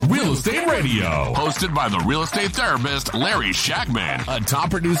Estate Radio. Hosted by the real estate therapist, Larry Shackman, a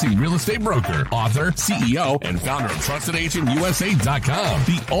top producing real estate broker, author, CEO, and founder of TrustedAgentUSA.com,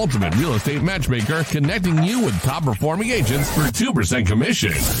 the ultimate real estate matchmaker, connecting you with top performing agents for 2%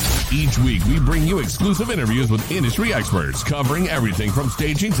 commission. Each week, we bring you exclusive interviews with industry experts, covering everything from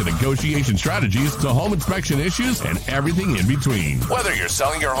staging to negotiation strategies to home inspection issues and everything in between. Whether you're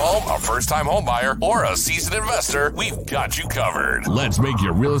selling your home, a first-time home buyer, or a seasoned investor, we've got you covered. Let's make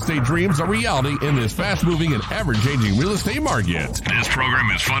your real estate dreams a reality in this fast-moving and ever-changing real estate market. This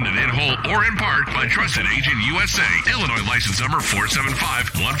program is funded in whole or in part by Trusted Agent USA, Illinois license number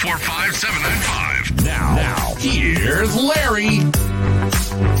 475-145-795. Now, here's Larry.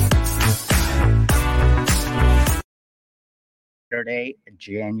 Saturday,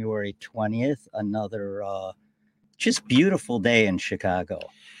 January 20th, another just beautiful day in Chicago.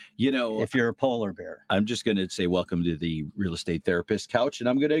 You know, if you're a polar bear, I'm just going to say welcome to the real estate therapist couch, and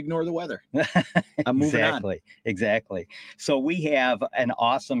I'm going to ignore the weather. I'm moving on. Exactly. So we have an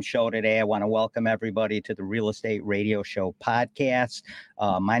awesome show today. I want to welcome everybody to the Real Estate Radio Show podcast.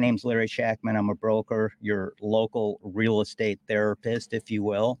 My name's Larry Shackman. I'm a broker, your local real estate therapist, if you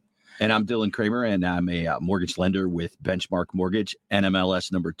will. And I'm Dylan Kramer, and I'm a mortgage lender with Benchmark Mortgage,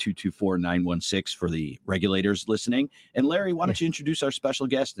 NMLS number 224916 for the regulators listening. And Larry, why don't you introduce our special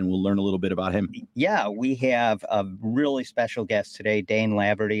guest, and we'll learn a little bit about him. Yeah, we have a really special guest today. Dain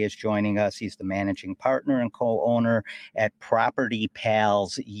Laverty is joining us. He's the managing partner and co-owner at Property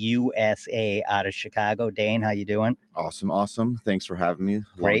Pals USA out of Chicago. Dain, how you doing? Awesome. Thanks for having me.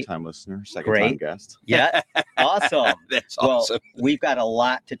 Great. Long-time listener, second-time guest. Yeah, awesome. That's awesome. Well, we've got a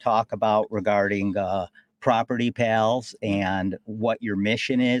lot to talk about regarding Property Pals and what your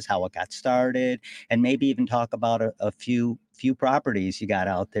mission is, how it got started, and maybe even talk about a few properties you got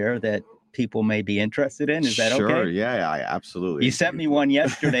out there that people may be interested in. Is that okay? Sure. Yeah, absolutely. You sent me one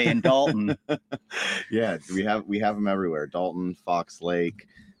yesterday in Dalton. Yeah, we have them everywhere. Dalton, Fox Lake,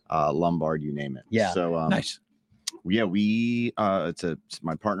 Lombard, you name it. Yeah. So nice. Yeah, it's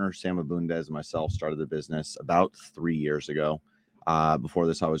my partner Sam Abundez and myself started the business about 3 years ago. Before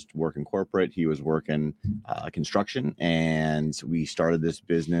this, I was working corporate. He was working construction, and we started this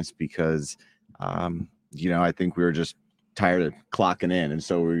business because, I think we were just tired of clocking in, and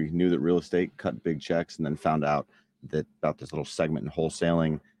so we knew that real estate cut big checks, and then found out that about this little segment in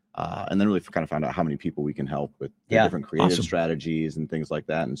wholesaling, and then really kind of found out how many people we can help with different creative strategies and things like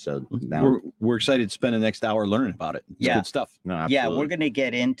that. And so now we're excited to spend the next hour learning about it. It's good stuff. No, absolutely. Yeah, we're going to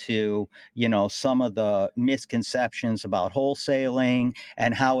get into, some of the misconceptions about wholesaling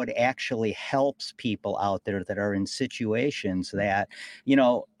and how it actually helps people out there that are in situations that,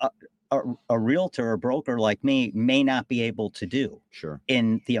 a realtor or broker like me may not be able to do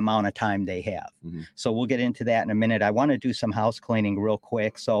in the amount of time they have. Mm-hmm. So we'll get into that in a minute. I want to do some house cleaning real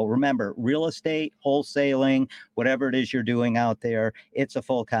quick. So remember, real estate, wholesaling, whatever it is you're doing out there, it's a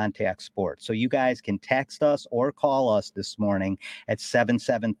full contact sport. So you guys can text us or call us this morning at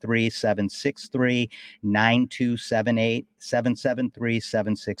 773-763-9278,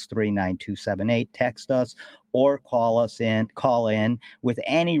 773-763-9278. Text us or call in with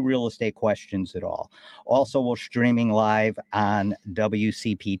any real estate questions at all. Also, we're streaming live on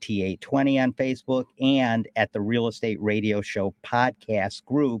WCPT 820 on Facebook and at the Real Estate Radio Show podcast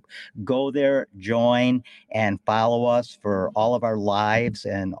group. Go there, join, and follow us for all of our lives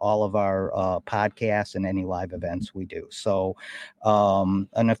and all of our podcasts and any live events we do. So,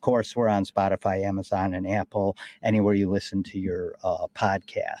 and of course, we're on Spotify, Amazon, and Apple, anywhere you listen to your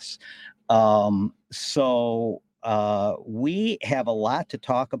podcasts. So we have a lot to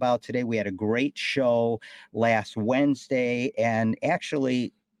talk about today. We had a great show last Wednesday, and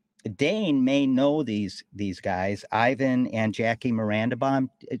actually Dain may know these guys, Ivan and Jackie Mirandabaum.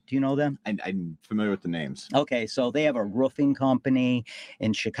 Do you know them? I'm familiar with the names. Okay, so they have a roofing company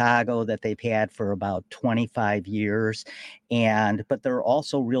in Chicago that they've had for about 25 years, but they're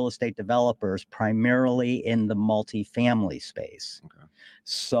also real estate developers, primarily in the multifamily space. Okay.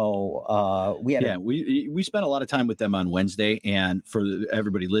 So we spent a lot of time with them on Wednesday, and for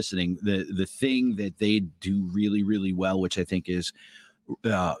everybody listening, the thing that they do really, really well, which I think is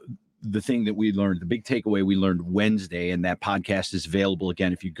the thing that we learned, the big takeaway we learned Wednesday, and that podcast is available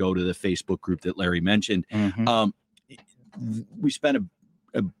again if you go to the Facebook group that Larry mentioned. Mm-hmm. We spent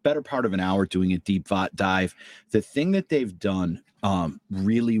a better part of an hour doing a deep dive. The thing that they've done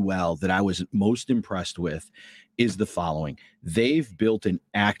really well that I was most impressed with is the following. They've built an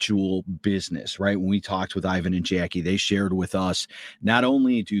actual business, right? When we talked with Ivan and Jackie, they shared with us, not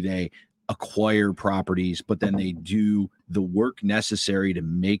only do they acquire properties, but then they do the work necessary to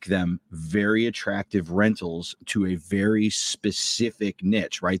make them very attractive rentals to a very specific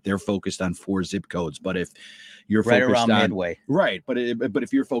niche, right? They're focused on 4 zip codes, but if you're right focused around on Midway, right, but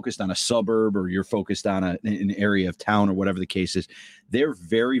if you're focused on a suburb or you're focused on an area of town or whatever the case is, they're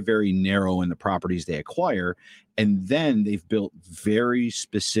very, very narrow in the properties they acquire. And then they've built very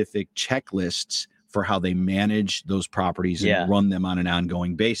specific checklists for how they manage those properties and run them on an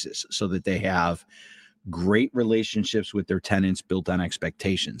ongoing basis so that they have great relationships with their tenants built on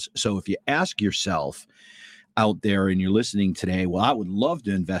expectations. So if you ask yourself out there and you're listening today, well, I would love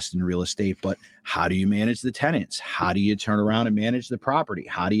to invest in real estate, but how do you manage the tenants? How do you turn around and manage the property?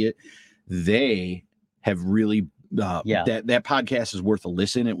 They have really, that podcast is worth a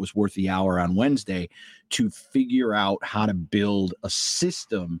listen. It was worth the hour on Wednesday to figure out how to build a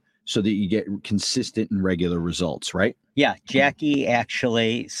system so that you get consistent and regular results, right? Yeah, Jackie,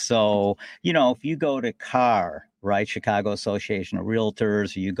 actually. So, if you go to CAR, right, Chicago Association of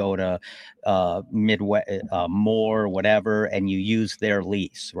Realtors, or you go to Midway, Moore, whatever, and you use their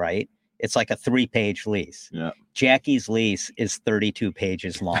lease, right? It's like a 3-page lease. Yeah. Jackie's lease is 32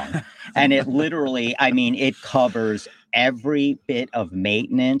 pages long. And it literally, it covers every bit of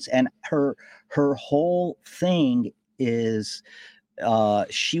maintenance. And her whole thing is,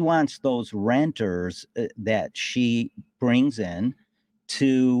 she wants those renters that she brings in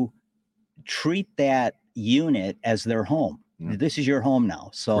to treat that unit as their home. This is your home now.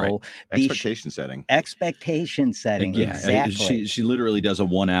 So expectation setting. Exactly. She literally does a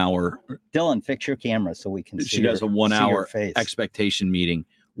 1 hour. Dylan, fix your camera so we can see. She does a 1 hour expectation meeting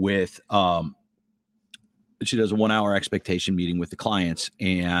with the clients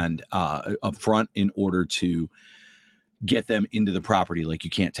and up front in order to get them into the property. Like,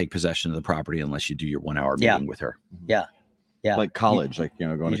 you can't take possession of the property unless you do your 1 hour meeting with her. Yeah. Like college, going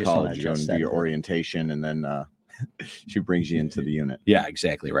to college, you go and do your orientation, and then she brings you into the unit. Yeah,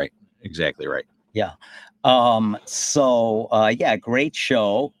 exactly right. Yeah. Great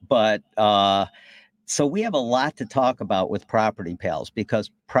show. But so we have a lot to talk about with Property Pals, because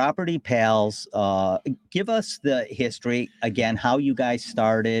Property Pals, give us the history again, how you guys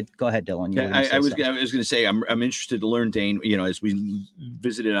started. Go ahead, Dylan. I was going to say, I'm interested to learn, Dain, as we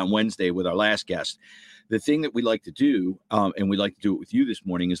visited on Wednesday with our last guest, the thing that we like to do, and we like to do it with you this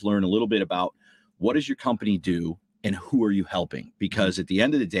morning, is learn a little bit about what does your company do and who are you helping? Because at the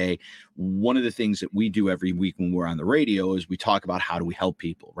end of the day, one of the things that we do every week when we're on the radio is we talk about how do we help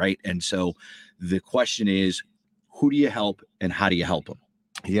people, right? And so the question is, who do you help and how do you help them?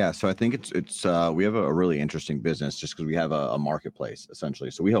 Yeah, so I think it's we have a really interesting business just because we have a marketplace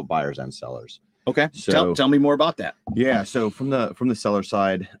essentially. So we help buyers and sellers. Okay, so tell me more about that. Yeah, so from the seller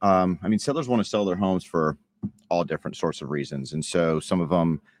side, sellers want to sell their homes for all different sorts of reasons, and so some of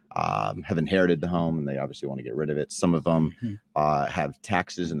them have inherited the home and they obviously want to get rid of it. Some of them have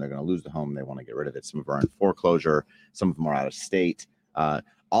taxes and they're going to lose the home and they want to get rid of it. Some of them are in foreclosure. Some of them are out of state.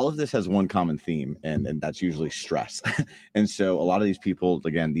 All of this has one common theme, and that's usually stress. And so a lot of these people,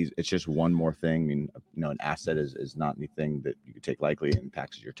 again, it's just one more thing. An asset is not anything that you could take lightly. It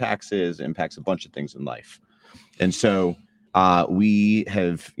impacts your taxes, impacts a bunch of things in life. And so we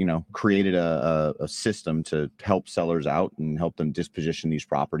have, created a system to help sellers out and help them disposition these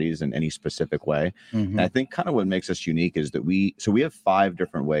properties in any specific way. Mm-hmm. And I think kind of what makes us unique is that we have 5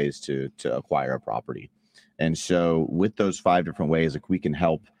 different ways to acquire a property. And so with those 5 different ways, we can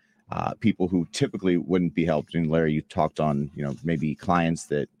help people who typically wouldn't be helped. And Larry, you talked on, maybe clients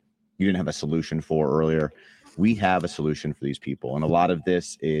that you didn't have a solution for earlier. We have a solution for these people. And a lot of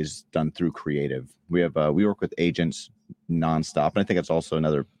this is done through creative. We work with agents nonstop. And I think it's also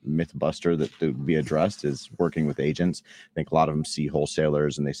another myth buster that would be addressed is working with agents. I think a lot of them see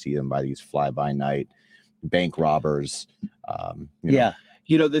wholesalers and they see them by these fly-by-night bank robbers. Yeah.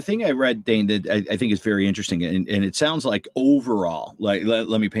 The thing I read, Dain, that I think is very interesting, and it sounds like overall, like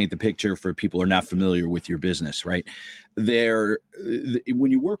let me paint the picture for people who are not familiar with your business, right?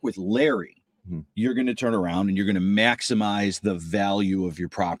 When you work with Larry, you're going to turn around and you're going to maximize the value of your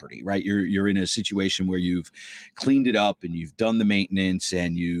property, right? You're in a situation where you've cleaned it up and you've done the maintenance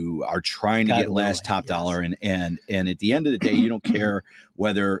and you are trying to get last top dollar. And at the end of the day, you don't care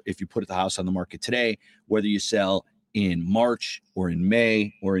whether if you put the house on the market today, whether you sell in March or in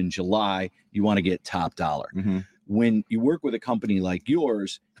May or in July, you want to get top dollar. Mm-hmm. When you work with a company like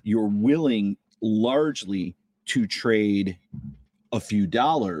yours, you're willing largely to trade a few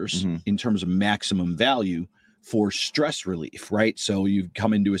dollars in terms of maximum value for stress relief, right? So you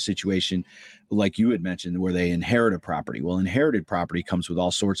come into a situation, like you had mentioned, where they inherit a property. Well, inherited property comes with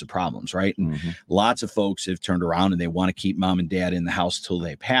all sorts of problems, right? And lots of folks have turned around and they want to keep mom and dad in the house till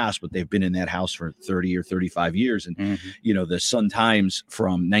they pass, but they've been in that house for 30 or 35 years. And, you know, the Sun Times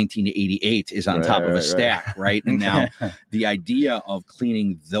from 1988 is on top of a stack, right? And now the idea of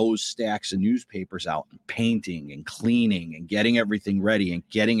cleaning those stacks of newspapers out and painting and cleaning and getting everything ready and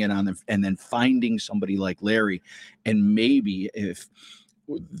getting it on them, and then finding somebody like Larry, and maybe if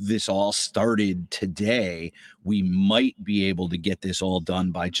this all started today, we might be able to get this all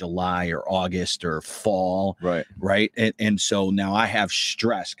done by July or August or fall. Right. And so now I have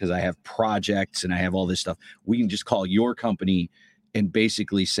stress because I have projects and I have all this stuff. We can just call your company and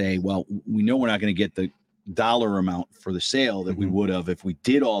basically say, well, we know we're not going to get the dollar amount for the sale that we would have if we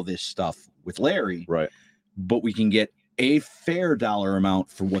did all this stuff with Larry. Right. But we can get a fair dollar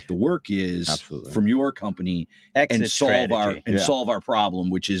amount for what the work is from your company and solve our problem,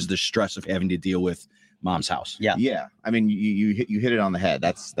 which is the stress of having to deal with mom's house. Yeah. I mean, you hit it on the head.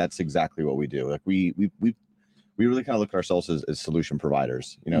 That's exactly what we do. Like we really kind of look at ourselves as solution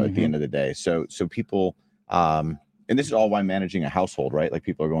providers, you know, at the end of the day. So people, and this is all while managing a household, right? Like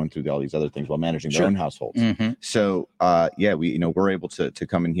people are going through all these other things while managing their own households. So we're able to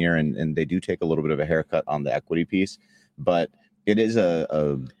come in here and they do take a little bit of a haircut on the equity piece, but it is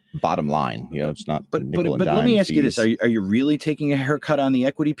a bottom line, you know, it's not. But let me ask you this: Are you really taking a haircut on the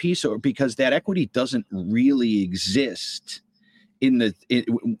equity piece, or because that equity doesn't really exist in the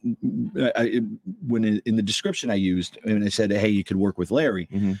description I used, and I said, hey, you could work with Larry.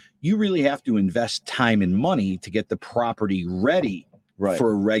 You really have to invest time and money to get the property ready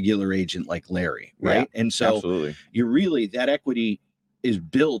for a regular agent like Larry, right? And so you're really, that equity is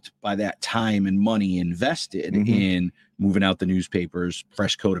built by that time and money invested in moving out the newspapers,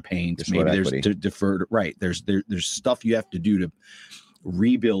 fresh coat of paint. Maybe there's deferred, right? There's stuff you have to do to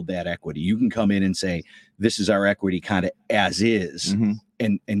rebuild that equity. You can come in and say, this is our equity kind of as is,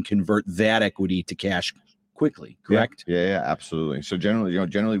 and convert that equity to cash quickly, correct? Yeah, absolutely. So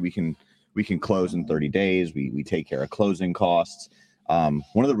generally we can close in 30 days. We take care of closing costs. One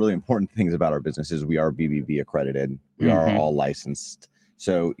of the really important things about our business is we are BBB accredited. We are all licensed.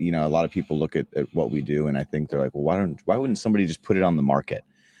 So, you know, a lot of people look at what we do and I think they're like, well, why wouldn't somebody just put it on the market?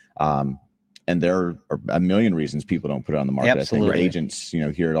 And there are a million reasons people don't put it on the market. Absolutely. I think agents, you know,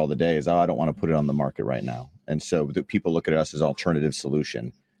 hear it all the days. I don't want to put it on the market right now. And so people look at us as alternative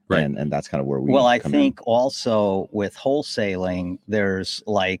solution. Right. And that's kind of where we I think also with wholesaling, there's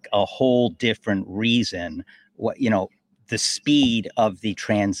like a whole different reason. The speed of the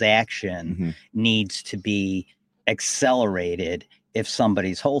transaction needs to be accelerated if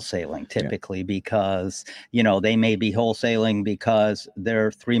somebody's wholesaling typically, because, you know, they may be wholesaling because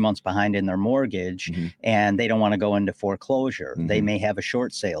they're 3 months behind in their mortgage and they don't want to go into foreclosure. They may have a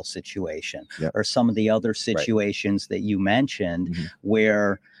short sale situation or some of the other situations that you mentioned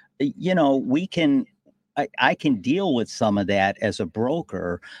where, you know, I can deal with some of that as a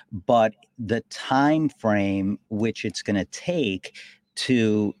broker, but the time frame which it's going to take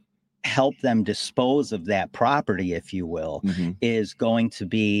to help them dispose of that property, if you will, is going to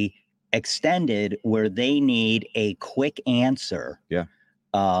be extended where they need a quick answer.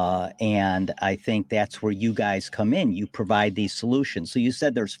 And I think that's where you guys come in. You provide these solutions. So you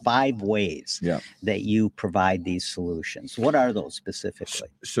said there's 5 ways that you provide these solutions. What are those specifically?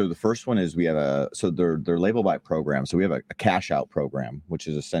 So the first one is we have they're labeled by program. So we have a cash out program, which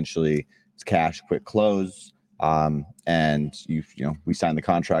is essentially it's cash, quick close. And we sign the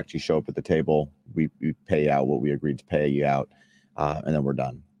contract, you show up at the table, we pay out what we agreed to pay you out, and then we're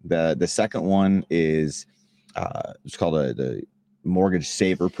done. The second one is it's called the mortgage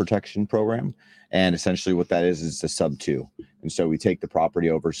saver protection program. And essentially what that is a sub 2. And so we take the property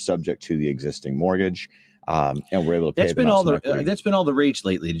over subject to the existing mortgage. And we're able to pay. That's been all the rage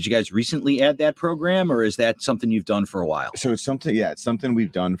lately. Did you guys recently add that program, or is that something you've done for a while? So it's something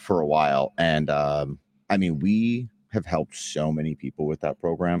we've done for a while. And, I mean, we have helped so many people with that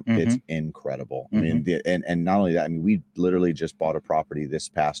program. It's incredible. I mean, and not only that, I mean, we literally just bought a property this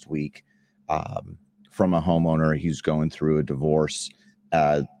past week from a homeowner. He's going through a divorce.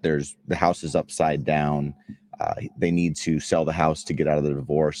 The house is upside down. They need to sell the house to get out of the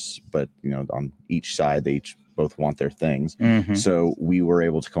divorce, but on each side, they both want their things. So we were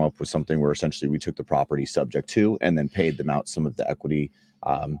able to come up with something where essentially we took the property subject to and then paid them out some of the equity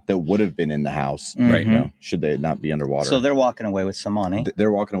that would have been in the house, right? Should they not be underwater. So they're walking away with some money.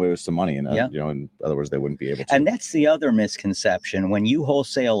 They're walking away with some money, and in other words, they wouldn't be able to. And that's the other misconception. When you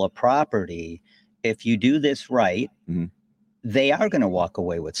wholesale a property, if you do this right, they are going to walk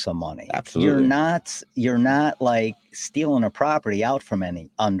away with some money. Absolutely. You're not like stealing a property out from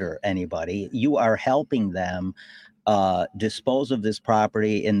under anybody. You are helping them dispose of this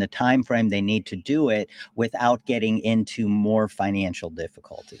property in the time frame they need to do it without getting into more financial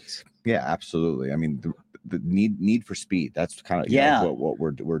difficulties. Yeah, absolutely. I mean, the need for speed. That's kind of like what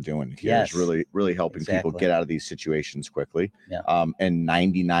we're doing here is really helping people get out of these situations quickly. Yeah. And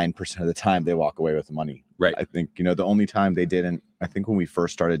 99% of the time they walk away with the money. Right. I think, the only time they didn't, I think when we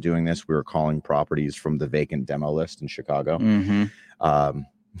first started doing this, we were calling properties from the vacant demo list in Chicago. Mm-hmm.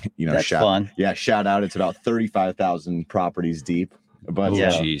 That's fun. Yeah. Shout out. It's about 35,000 properties deep, but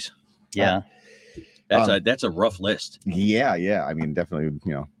geez. Yeah. That's a rough list. Yeah. I mean, definitely,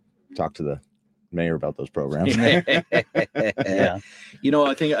 talk to the mayor about those programs. Yeah.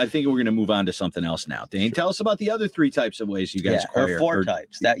 I think we're going to move on to something else now. Dain, tell us about the other 3 types of ways you guys acquire. Or 4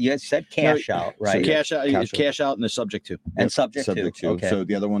 types. That you said cash out, right? So cash out and the subject to. And subject to. Okay. So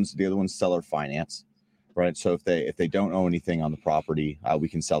the other one's seller finance, right? So if they don't owe anything on the property, we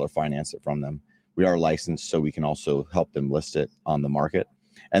can seller finance it from them. We are licensed, so we can also help them list it on the market.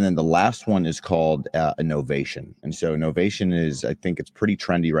 And then the last one is called a novation. And so novation is, I think it's pretty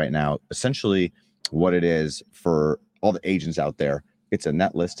trendy right now. Essentially what it is for all the agents out there, it's a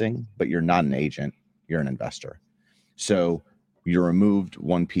net listing, but you're not an agent, you're an investor. So you're removed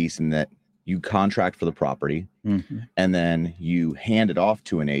one piece in that you contract for the property and then you hand it off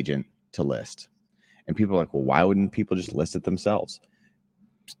to an agent to list. And people are like, well, why wouldn't people just list it themselves?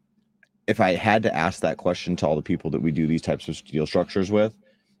 If I had to ask that question to all the people that we do these types of deal structures with,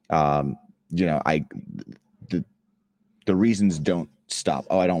 the reasons don't stop.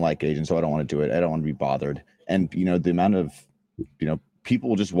 Oh, I don't like agents, so I don't want to do it. I don't want to be bothered. And the amount of people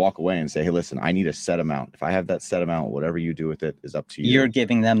will just walk away and say, hey, listen, I need a set amount. If I have that set amount, whatever you do with it is up to you. You're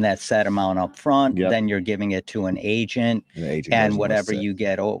giving them that set amount up front. Yep. Then you're giving it to an agent, and whatever you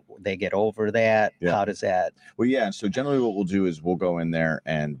get, they get over that. Yep. How does that? Well, yeah. So generally what we'll do is we'll go in there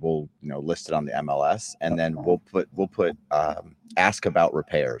and we'll, list it on the MLS, and then we'll put ask about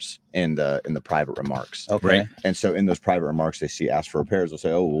repairs in the private remarks. Okay. Right. And so in those private remarks, they see ask for repairs. They'll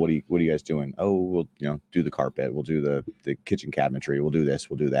say, oh, well, what are you guys doing? Oh, we'll, do the carpet. We'll do the kitchen cabinetry. We'll do this.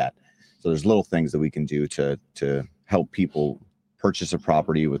 We'll do that. So there's little things that we can do to help people purchase a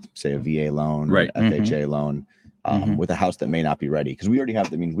property with, say, a VA loan, right, FHA loan, with a house that may not be ready, because we already have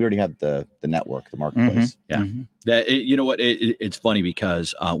the network, the marketplace. Yeah. That it's funny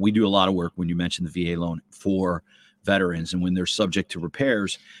because we do a lot of work when you mention the VA loan for veterans, and when they're subject to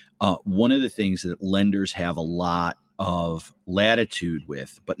repairs, one of the things that lenders have a lot of latitude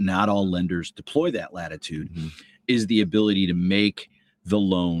with, but not all lenders deploy that latitude, is the ability to make the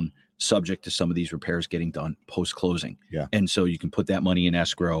loan subject to some of these repairs getting done post-closing. Yeah. And so you can put that money in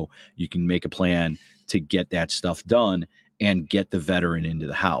escrow, you can make a plan to get that stuff done and get the veteran into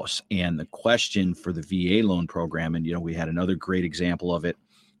the house. And the question for the VA loan program, and we had another great example of it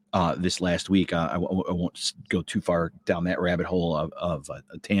this last week. I won't go too far down that rabbit hole of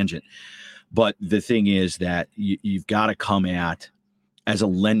a tangent, but the thing is that you've got to come at, as a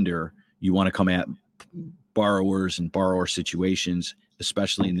lender, you want to come at borrowers and borrower situations,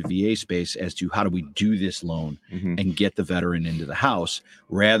 especially in the VA space, as to how do we do this loan and get the veteran into the house,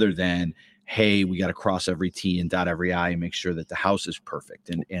 rather than, hey, we got to cross every T and dot every I and make sure that the house is perfect.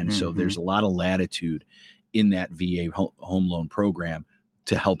 And so there's a lot of latitude in that VA home loan program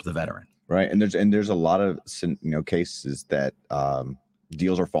to help the veteran. Right. And there's a lot of, cases that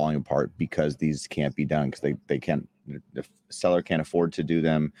deals are falling apart because these can't be done, because they can't, the seller can't afford to do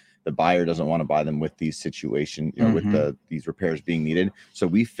them. The buyer doesn't want to buy them with these situations, with these repairs being needed. So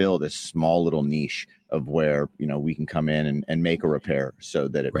we fill this small little niche of where, we can come in and make a repair so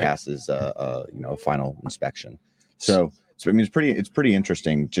that it passes a final inspection. So I mean, it's pretty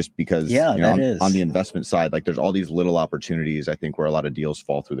interesting, just because on the investment side, like, there's all these little opportunities, I think, where a lot of deals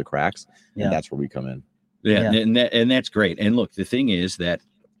fall through the cracks, and that's where we come in. Yeah. And that's great. And look, the thing is that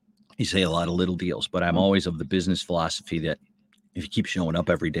you say a lot of little deals, but I'm always of the business philosophy that if you keep showing up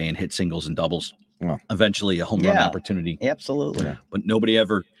every day and hit singles and doubles, eventually a home run opportunity. Absolutely. Yeah. But nobody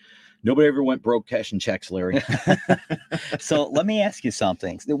ever went broke cashing checks, Larry. So let me ask you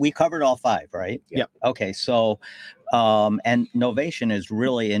something. We covered all 5, right? Yeah. Okay. So, and novation is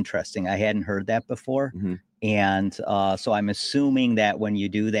really interesting. I hadn't heard that before. And so I'm assuming that when you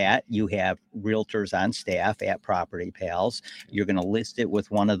do that, you have realtors on staff at Property Pals. You're going to list it with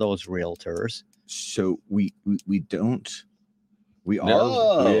one of those realtors. So we don't. We are.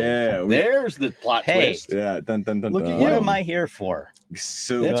 No. Yeah. There's the plot twist. Yeah. Dun, dun, dun, Look, dun. what am I here for?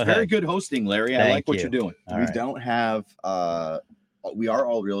 So that's very good hosting, Larry. I like what you're doing. We don't have. We are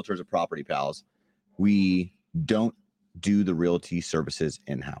all realtors at Property Pals. We don't do the realty services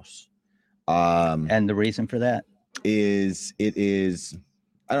in-house. And the reason for that is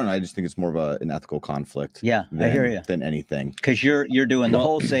I don't know. I just think it's more of an ethical conflict. Yeah, I hear you. Than anything. Because you're doing the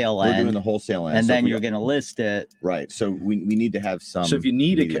wholesale end. We're doing the wholesale end. And then you're going to list it. Right. So we need to have some. So if you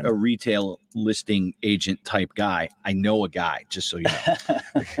need a retail listing agent type guy, I know a guy, just so you know.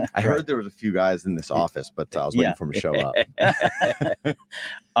 I heard there was a few guys in this office, but I was waiting for him to show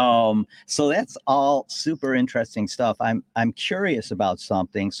up. So that's all super interesting stuff. I'm curious about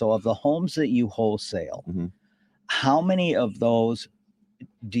something. So of the homes that you wholesale, how many of those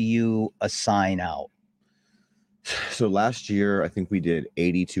do you assign out? So last year, I think we did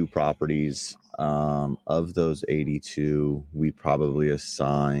 82 properties. Of those 82, we probably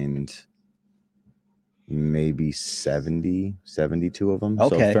assigned maybe 72 of them.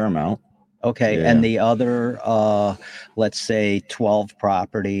 Okay. So a fair amount. Okay. Yeah. And the other, let's say 12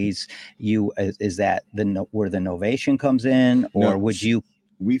 properties, is that where the novation comes in, or would you?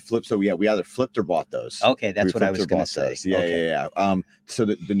 We flipped. So we either flipped or bought those. Okay. That's what I was going to say. Yeah. Okay. Yeah. So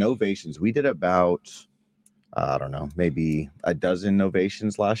the novations, we did about, I don't know, maybe a dozen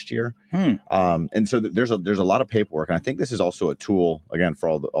novations last year. And so there's a lot of paperwork. And I think this is also a tool, again, for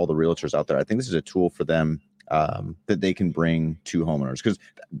all the realtors out there. I think this is a tool for them that they can bring to homeowners. Because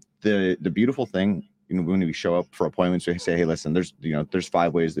the beautiful thing, when we show up for appointments, we say, hey, listen, there's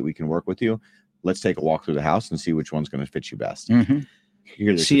 5 ways that we can work with you. Let's take a walk through the house and see which one's going to fit you best.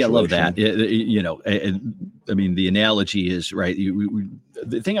 See, I love that. I mean, the analogy is right.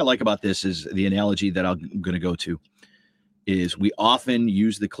 The thing I like about this is the analogy that I'm going to go to is we often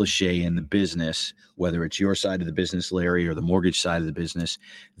use the cliche in the business, whether it's your side of the business, Larry, or the mortgage side of the business,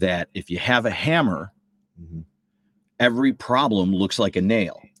 that if you have a hammer, every problem looks like a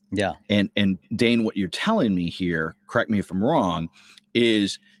nail. Yeah. And Dain, what you're telling me here, correct me if I'm wrong,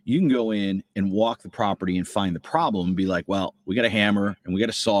 is you can go in and walk the property and find the problem and be like, well, we got a hammer and we got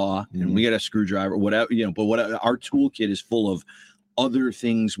a saw and we got a screwdriver, whatever, but our toolkit is full of other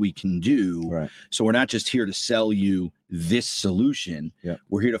things we can do. Right. So we're not just here to sell you this solution. Yeah.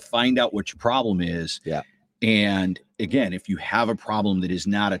 We're here to find out what your problem is. Yeah. And again, if you have a problem that is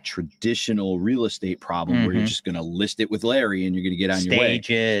not a traditional real estate problem where you're just going to list it with Larry and you're going to get on your way,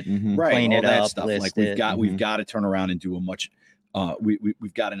 stage it, right, clean all it that up, stuff. list Like it. we've got to turn around and do a much.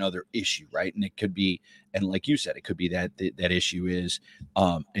 We've got another issue, right? And it could be, and like you said, it could be that issue is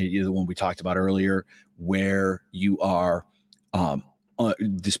the one we talked about earlier, where you are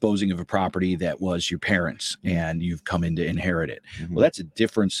disposing of a property that was your parents and you've come in to inherit it. Well, that's a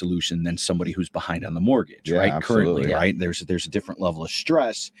different solution than somebody who's behind on the mortgage, right? Absolutely. Currently, right? There's a different level of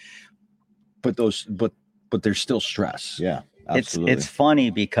stress, but there's still stress. Yeah, absolutely. It's funny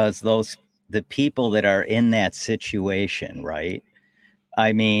because the people that are in that situation, right?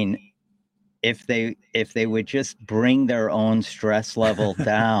 I mean, if they would just bring their own stress level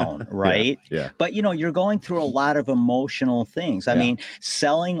down, right? Yeah. But you're going through a lot of emotional things. I mean,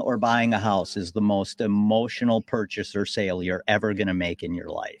 selling or buying a house is the most emotional purchase or sale you're ever going to make in your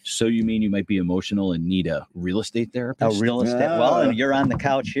life. So you mean you might be emotional and need a real estate therapist? A real estate. Well, and you're on the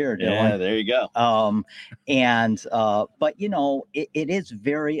couch here, Dylan. Yeah, there you go. But it is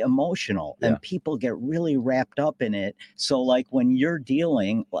very emotional and people get really wrapped up in it. So like when you're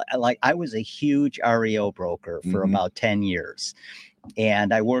dealing, like I was a huge REO broker for about 10 years.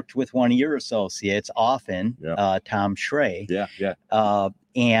 And I worked with one of your associates often, Tom Schrey.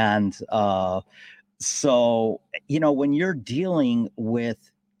 So, when you're dealing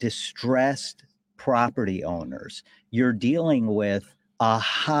with distressed property owners, you're dealing with a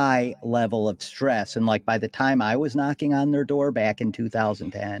high level of stress. And like by the time I was knocking on their door back in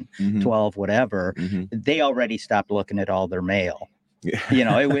 2010, 12, whatever, they already stopped looking at all their mail.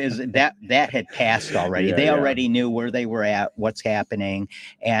 It was that had passed already. They already knew where they were at, what's happening.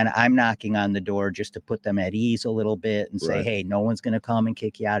 And I'm knocking on the door just to put them at ease a little bit and say, hey, no one's going to come and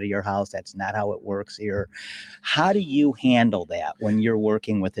kick you out of your house. That's not how it works here. How do you handle that when you're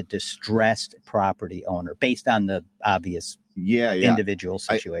working with a distressed property owner based on the obvious individual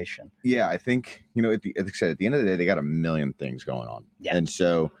situation? I think, at the end of the day, they got a million things going on. Yeah. And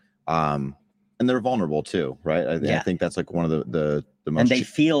so, and they're vulnerable too, right? I think that's like one of the most, and they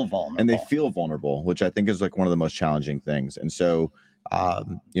feel vulnerable, which I think is like one of the most challenging things. And so,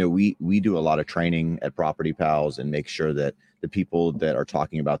 we do a lot of training at Property Pals and make sure that the people that are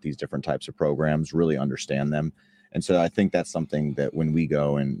talking about these different types of programs really understand them. And so I think that's something that when we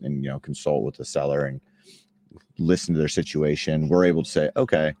go and consult with the seller and listen to their situation, we're able to say,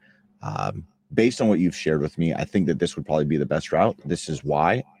 okay, based on what you've shared with me, I think that this would probably be the best route. This is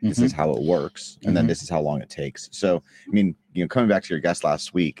why, this is how it works, and then this is how long it takes. So, I mean, coming back to your guest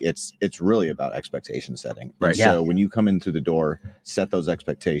last week, it's really about expectation setting. Right. So when you come in through the door, set those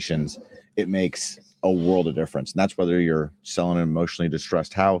expectations, it makes a world of difference. And that's whether you're selling an emotionally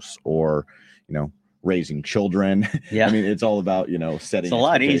distressed house or, raising children. Yeah. I mean, it's all about, setting. It's a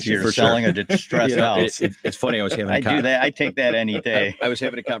lot easier selling a distressed house. It's funny. I was having I take that any day. I was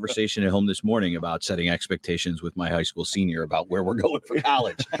having a conversation at home this morning about setting expectations with my high school senior about where we're going for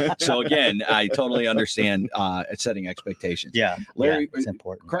college. So again, I totally understand setting expectations. Yeah. Larry, it's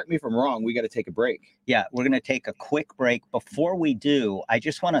important. Correct me if I'm wrong. We got to take a break. Yeah, we're going to take a quick break. Before we do, I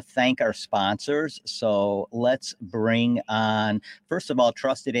just want to thank our sponsors. So let's bring on, first of all,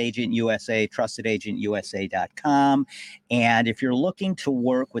 Trusted Agent USA, trustedagent.usa.com. And if you're looking to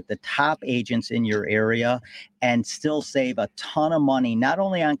work with the top agents in your area and still save a ton of money, not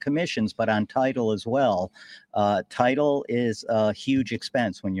only on commissions, but on title as well. Title is a huge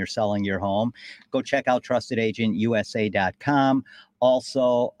expense when you're selling your home. Go check out trustedagent.usa.com.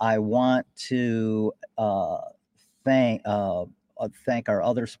 Also, I want to thank our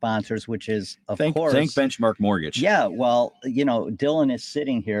other sponsors, which is, of course, thank Benchmark Mortgage. Yeah, well, Dylan is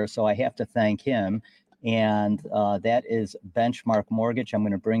sitting here, so I have to thank him. And that is Benchmark Mortgage. I'm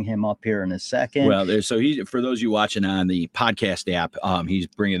going to bring him up here in a second. Well, for those of you watching on the podcast app, he's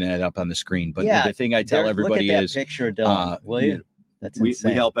bringing that up on the scrat. But the thing I tell everybody look at is, that picture, Dylan, will you? That's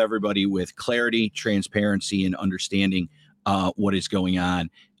insane. We help everybody with clarity, transparency, and understanding what is going on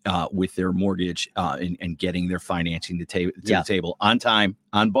with their mortgage and getting their financing to the table on time,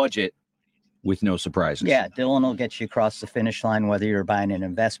 on budget, with no surprises. Yeah, Dylan will get you across the finish line, whether you're buying an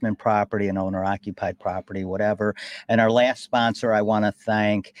investment property, an owner-occupied property, whatever. And our last sponsor, I want to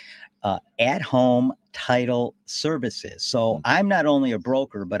thank At Home Title Services. So I'm not only a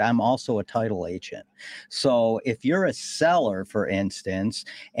broker, but I'm also a title agent. So if you're a seller, for instance,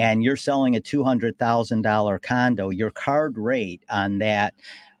 and you're selling a $200,000 condo, your card rate on that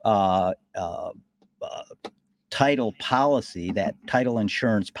title policy, that title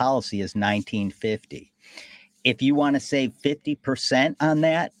insurance policy, is $1,950. If you want to save 50% on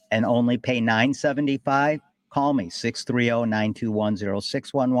that and only pay $975, call me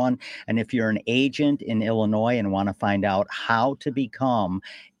 630-921-0611. And if you're an agent in Illinois and want to find out how to become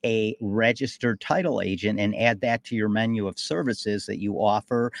a registered title agent and add that to your menu of services that you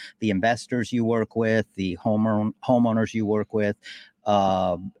offer the investors you work with, the homeowners you work with,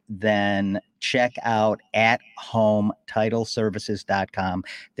 then check out athometitleservices.com.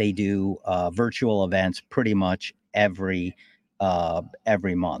 They do virtual events pretty much every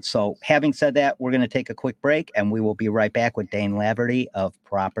month. So having said that, we're going to take a quick break and we will be right back with Dain Laverty of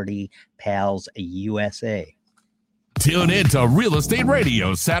Property Pals USA. Tune in to Real Estate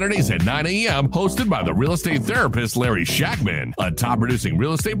Radio Saturdays at 9 a.m. hosted by the real estate therapist Larry Shackman, a top producing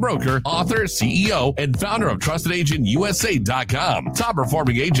real estate broker, author, CEO, and founder of TrustedAgentUSA.com. Top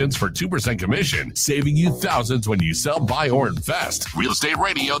performing agents for 2% commission, saving you thousands when you sell, buy, or invest. Real Estate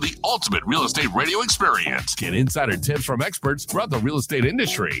Radio, the ultimate real estate radio experience. Get insider tips from experts throughout the real estate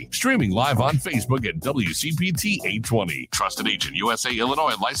industry. Streaming live on Facebook at WCPT 820. Trusted Agent USA,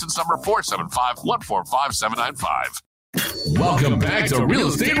 Illinois, license number 475-145795. Welcome back to Real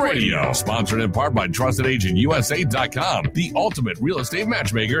Estate Radio, sponsored in part by TrustedAgentUSA.com, the ultimate real estate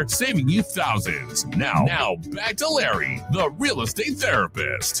matchmaker, saving you thousands. Now back to Larry, the real estate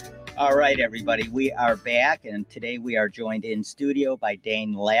therapist. All right, everybody, we are back, and today we are joined in studio by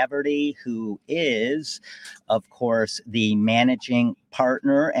Dain Laverty, who is, of course, the managing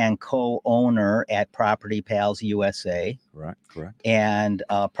partner and co-owner at Property Pals USA. Correct. And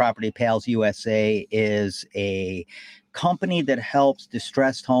Property Pals USA is a company that helps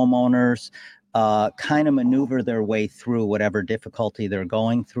distressed homeowners kind of maneuver their way through whatever difficulty they're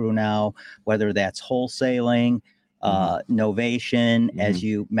going through now, whether that's wholesaling, novation, as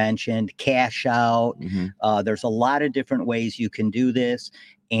you mentioned, cash out. There's a lot of different ways you can do this.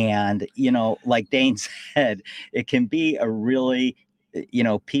 And, like Dain said, it can be a really,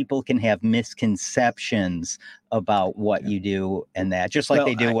 people can have misconceptions about what you do and that, just like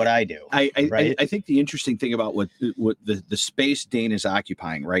they do what I do. Right? I think the interesting thing about what the space Dain is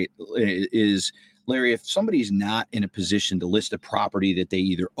occupying, right, is, Larry, if somebody's not in a position to list a property that they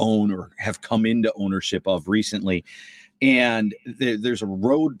either own or have come into ownership of recently, and there's a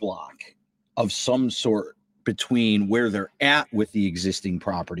roadblock of some sort between where they're at with the existing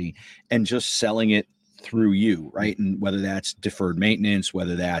property and just selling it through you, right? And whether that's deferred maintenance,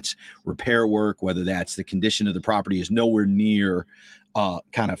 whether that's repair work, whether that's the condition of the property is nowhere near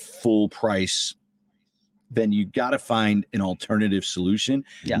kind of full price then you got to find an alternative solution.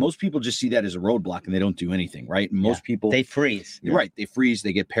 Yeah. Most people just see that as a roadblock and they don't do anything, right? And most people, they freeze. Right. They freeze,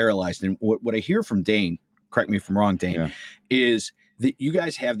 they get paralyzed. And what I hear from Dain, correct me if I'm wrong, Dain, is that you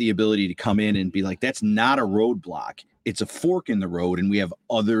guys have the ability to come in and be like, that's not a roadblock. It's a fork in the road, and we have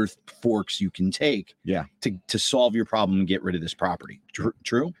other forks you can take to solve your problem and get rid of this property.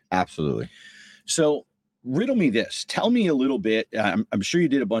 True? Absolutely. So riddle me this. Tell me a little bit. I'm sure you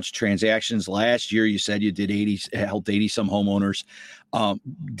did a bunch of transactions last year. You said you did helped 80 some homeowners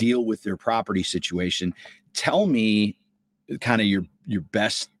deal with their property situation. Tell me kind of your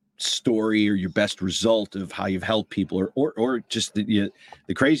best story or your best result of how you've helped people, or just the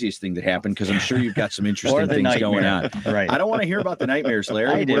craziest thing that happened, because I'm sure you've got some interesting things going on. Right. I don't want to hear about the nightmares,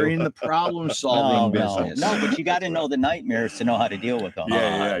 Larry. We're in the problem solving business. No, but you got to know the nightmares to know how to deal with them.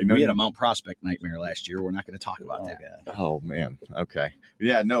 We had a Mount Prospect nightmare last year. We're not going to talk about that. God. Oh man. Okay.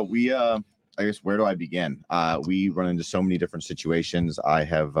 Yeah. No. We. I guess where do I begin? We run into so many different situations.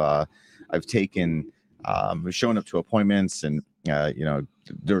 I've taken. Showing up to appointments, and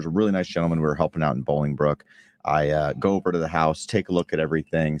there was a really nice gentleman we were helping out in Bolingbrook. I go over to the house, take a look at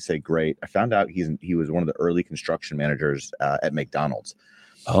everything, say great. I found out he was one of the early construction managers at McDonald's.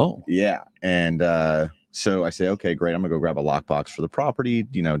 Oh yeah, and so I say, okay, great. I'm gonna go grab a lockbox for the property.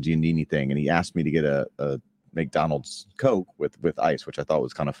 Do you need anything? And he asked me to get a McDonald's Coke with ice, which I thought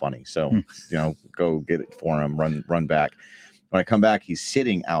was kind of funny. So go get it for him. Run back. When I come back, he's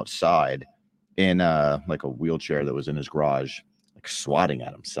sitting outside in like a wheelchair that was in his garage, like swatting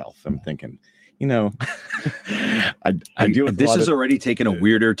at himself. I'm thinking, I deal with this is already taken a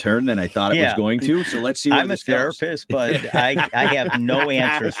weirder turn than I thought it was going to. So let's see. I'm a therapist, but I have no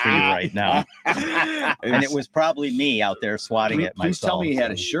answers for you right now. And it was probably me out there swatting at myself. Please tell me he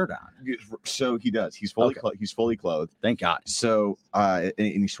had a shirt on. So he does. He's fully clothed. Thank God. So and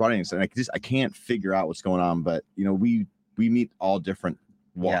he's swatting, and I can't figure out what's going on. But we meet all different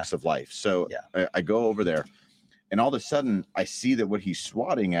walks of life. So I go over there, and all of a sudden I see that what he's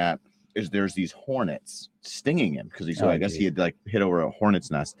swatting at is there's these hornets stinging him, because I guess he had like hit over a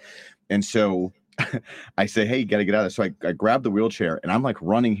hornet's nest. And so I say, hey, you got to get out of there. So I grab the wheelchair, and I'm like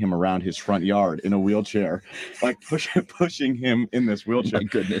running him around his front yard in a wheelchair, like pushing him in this wheelchair. My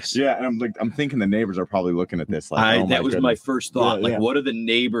goodness. Yeah. And I'm thinking the neighbors are probably looking at this. Like, that was my first thought. What are the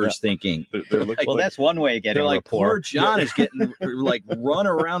neighbors thinking? They're looking, well, that's one way of getting like, rapport. Poor John is getting like run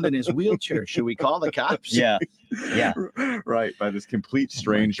around in his wheelchair. Should we call the cops? Yeah. Right. By this complete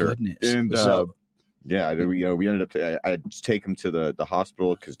stranger. Oh, my goodness. And we ended up. I just take him to the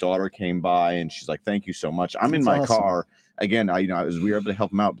hospital because daughter came by, and she's like, "Thank you so much." I'm in my car again. We were able to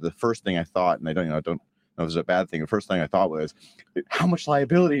help him out. But the first thing I thought, and I don't know if it was a bad thing. The first thing I thought was, how much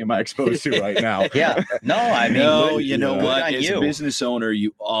liability am I exposed to right now? No, I mean, you know what? As a business owner,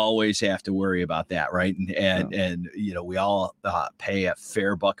 you always have to worry about that, right? And we all pay a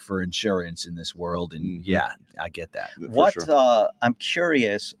fair buck for insurance in this world, and I get that. I'm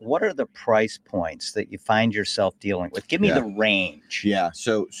curious, what are the price points that you find yourself dealing with? Give me the range. Yeah,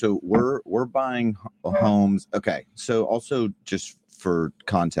 so we're buying homes. Okay, so also just for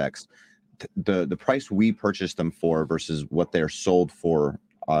context, the price we purchased them for versus what they're sold for,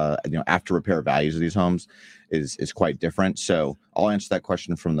 after repair values of these homes is quite different. So I'll answer that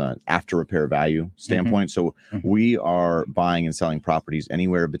question from the after repair value standpoint. So we are buying and selling properties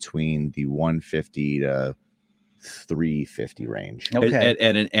anywhere between the 150 to 350 range. Okay.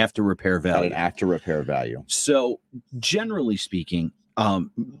 At an after repair value. At an after repair value. So generally speaking,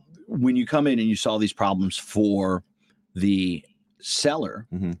 when you come in and you solve these problems for the seller,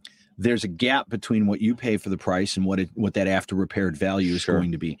 there's a gap between what you pay for the price and what that after repaired value is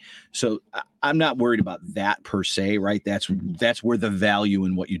going to be. So I'm not worried about that per se, right? That's where the value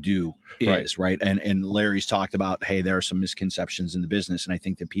in what you do is, right? And Larry's talked about, hey, there are some misconceptions in the business, and I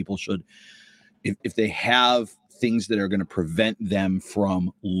think that people should, if they have things that are going to prevent them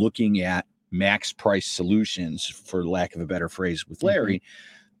from looking at max price solutions, for lack of a better phrase, with Larry,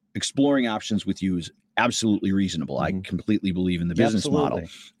 exploring options with you is absolutely reasonable. I completely believe in the business model.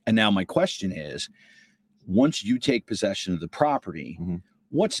 And now my question is, once you take possession of the property,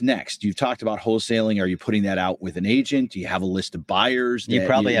 what's next? You've talked about wholesaling. Are you putting that out with an agent? Do you have a list of buyers? You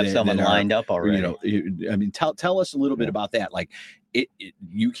probably have someone lined up already. I mean, tell us a little bit about that. Like,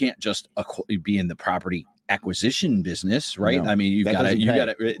 you can't just be in the property acquisition business, right? No, I mean,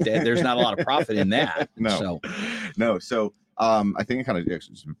 there's not a lot of profit in that. No. So I think it kind of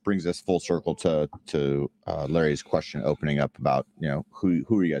brings us full circle to Larry's question opening up about, who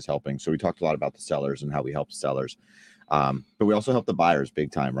are you guys helping? So we talked a lot about the sellers and how we help the sellers. But we also help the buyers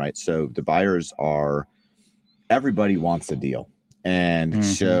big time, right? So the buyers everybody wants a deal. And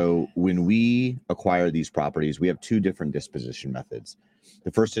so when we acquire these properties, we have two different disposition methods.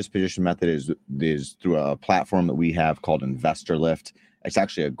 The first disposition method is through a platform that we have called Investor Lift. It's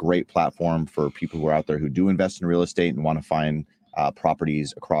actually a great platform for people who are out there who do invest in real estate and want to find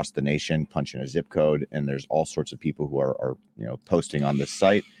properties across the nation, punch in a zip code. And there's all sorts of people who are posting on this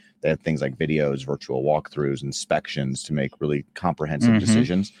site. They have things like videos, virtual walkthroughs, inspections to make really comprehensive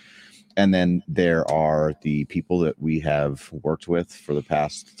decisions. And then there are the people that we have worked with for the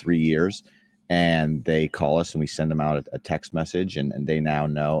past 3 years, and they call us and we send them out a text message, and they now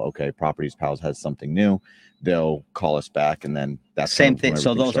know, okay, Properties Pals has something new. They'll call us back, and then that's same thing.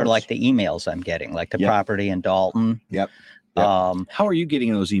 So those are like the emails I'm getting, like the property in Dalton. Yep. How are you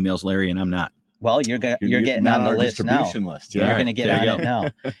getting those emails, Larry? And I'm not. Well, you're getting on the list now. List. You're going to get on it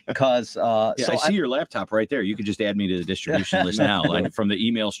now, because I see your laptop right there. You could just add me to the distribution list now, like from the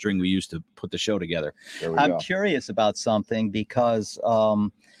email string we used to put the show together. I'm curious about something, because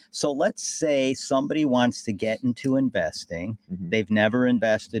so let's say somebody wants to get into investing. They've never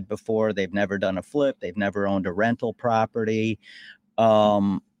invested before. They've never done a flip. They've never owned a rental property.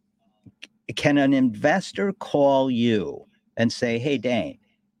 Can an investor call you and say, hey, Dain,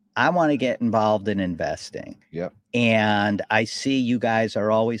 I want to get involved in investing. Yep. And I see you guys are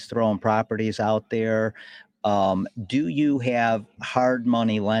always throwing properties out there. Do you have hard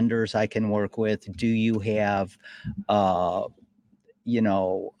money lenders I can work with? Do you have,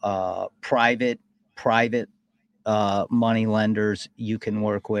 private money lenders you can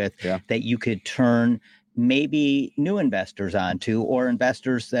work with that you could turn maybe new investors onto, or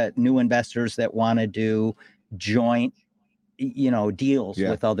new investors that want to do joint deals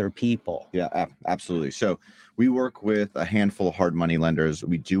with other people? Yeah, absolutely. So we work with a handful of hard money lenders.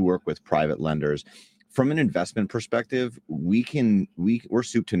 We do work with private lenders. From an investment perspective, we're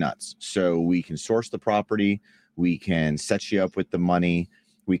soup to nuts. So we can source the property, we can set you up with the money,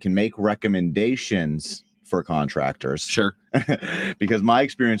 we can make recommendations for contractors. Sure. Because my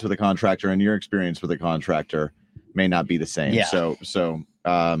experience with a contractor and your experience with a contractor may not be the same. Yeah. So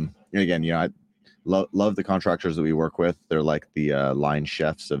again, I love the contractors that we work with. They're like the line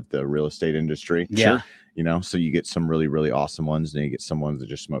chefs of the real estate industry. Yeah. Sure. So you get some really, really awesome ones, and you get some ones that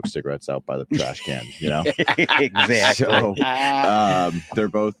just smoke cigarettes out by the trash can, Exactly. So they're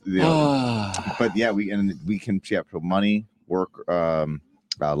both, but we can put money, work,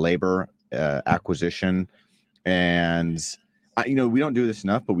 labor, acquisition, and we don't do this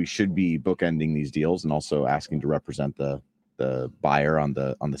enough, but we should be bookending these deals and also asking to represent the buyer on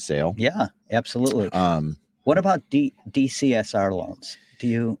the sale. Yeah, absolutely. What about DCSR loans? Do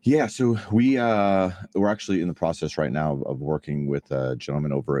you? Yeah, so we're actually in the process right now of working with a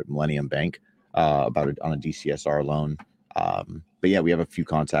gentleman over at Millennium Bank on a DCSR loan. But yeah, we have a few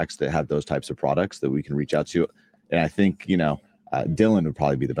contacts that have those types of products that we can reach out to, and I think Dylan would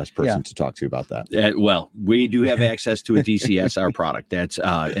probably be the best person to talk to about that. Well, we do have access to a DCSR product. That's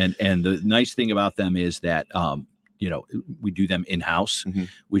and the nice thing about them is that we do them in-house,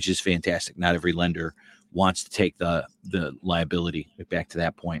 which is fantastic. Not every lender wants to take the liability, back to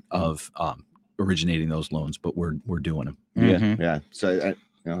that point, of originating those loans, but we're doing them. Yeah. So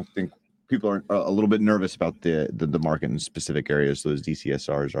I think people are a little bit nervous about the market in specific areas. So those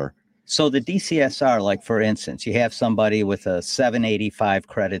DCSRs are. So the DCSR, like for instance, you have somebody with a 785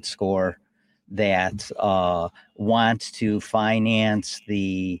 credit score that wants to finance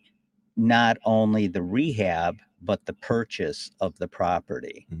not only the rehab, but the purchase of the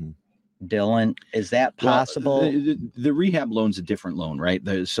property. Dylan, is that possible? Well, the rehab loan's a different loan, right?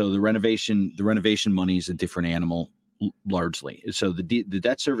 So the renovation money is a different animal, largely. So the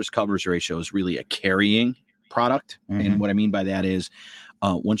debt service coverage ratio is really a carrying product, and what I mean by that is,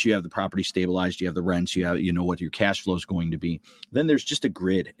 once you have the property stabilized, you have the rents, you know what your cash flow is going to be. Then there's just a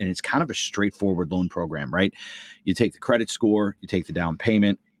grid, and it's kind of a straightforward loan program, right? You take the credit score, you take the down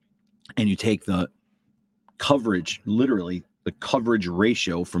payment, and you take the coverage, literally the coverage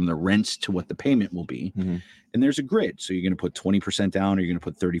ratio from the rents to what the payment will be. And there's a grid. So you're going to put 20% down, or you're going to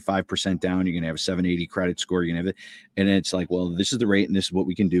put 35% down. You're going to have a 780 credit score. You're going to have it. And it's like, well, this is the rate and this is what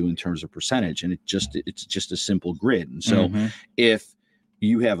we can do in terms of percentage. And it's just a simple grid. And so if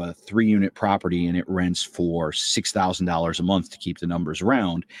you have a 3-unit property and it rents for $6,000 a month to keep the numbers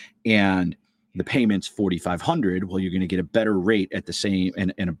around, and the payment's $4,500, well, you're going to get a better rate at the same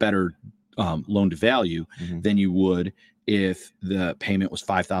and a better loan to value than you would if the payment was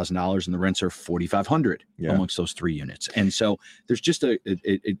 $5,000 and the rents are $4,500 amongst those 3 units. And so there's just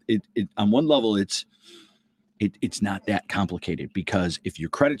on one level, it's not that complicated, because if your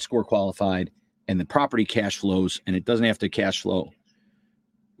credit score qualified and the property cash flows, and it doesn't have to cash flow,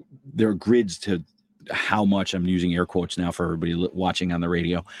 there are grids to how much, I'm using air quotes now for everybody watching on the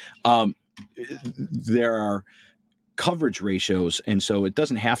radio. There are coverage ratios. And so it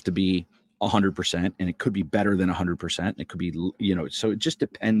doesn't have to be 100%, and it could be better than 100%. It could be, so it just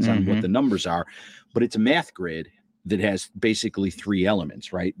depends on what the numbers are, but it's a math grid that has basically 3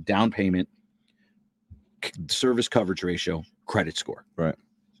 elements, right? Down payment, service coverage ratio, credit score. Right.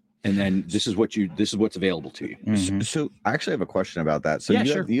 And then this is what's available to you. So I actually have a question about that. So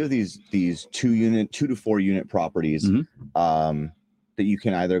Yeah, you have these 2 to 4 unit properties that you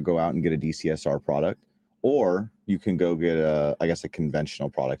can either go out and get a DCSR product, or you can go get a conventional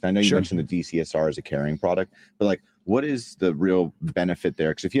product. I know you mentioned the DCSR as a carrying product, but like, what is the real benefit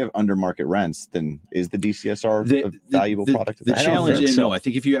there? Because if you have under market rents, then is the DCSR a valuable product? The challenge is, I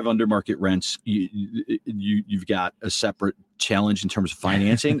think if you have under market rents, you've got a separate challenge in terms of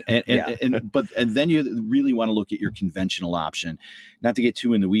financing, and then you really want to look at your conventional option. Not to get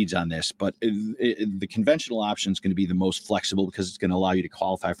too in the weeds on this, but the conventional option is going to be the most flexible because it's going to allow you to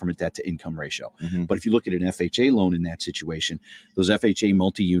qualify from a debt to income ratio. But if you look at an FHA loan in that situation, those FHA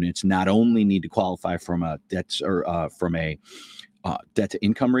multi-units not only need to qualify from a debt debt to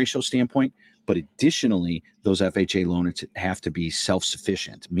income ratio standpoint, but additionally, those FHA loans have to be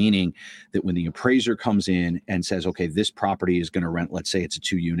self-sufficient, meaning that when the appraiser comes in and says, okay, this property is going to rent, let's say it's a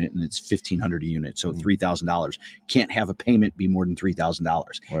 2-unit and it's $1,500 a unit, so $3,000, can't have a payment be more than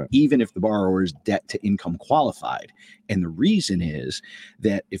 $3,000, even if the borrower is debt to income qualified. And the reason is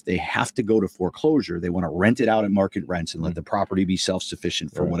that if they have to go to foreclosure, they want to rent it out at market rents and let the property be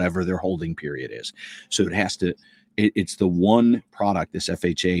self-sufficient for whatever their holding period is. So it has to. It's the one product, this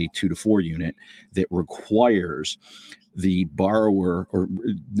FHA 2 to 4 unit, that requires the borrower, or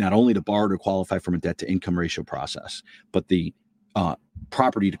not only the borrower to qualify from a debt to income ratio process, but the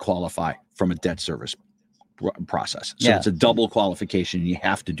property to qualify from a debt service process. So it's a double qualification. You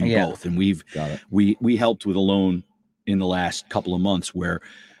have to do both. And we helped with a loan in the last couple of months where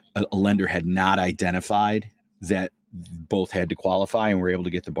a lender had not identified that both had to qualify, and we're able to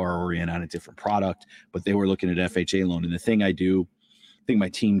get the borrower in on a different product, but they were looking at FHA loan. And the thing my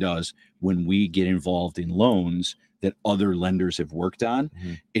team does when we get involved in loans that other lenders have worked on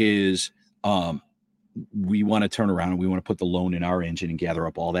is we want to turn around and we want to put the loan in our engine and gather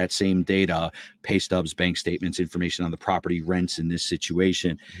up all that same data, pay stubs, bank statements, information on the property, rents in this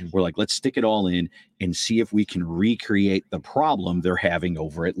situation. We're like, let's stick it all in and see if we can recreate the problem they're having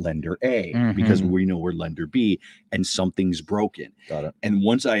over at lender A, because we know we're lender B and something's broken. Got it. And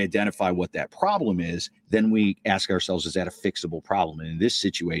once I identify what that problem is, then we ask ourselves, is that a fixable problem? And in this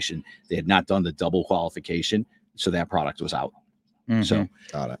situation, they had not done the double qualification, so that product was out. So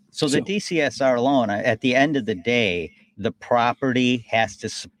got it. So the DCSR loan, at the end of the day, the property has to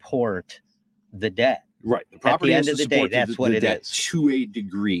support the debt. Right. The property at the end of the day, that's what it is. To a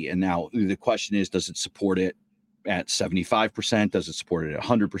degree. And now the question is, does it support it at 75%? Does it support it at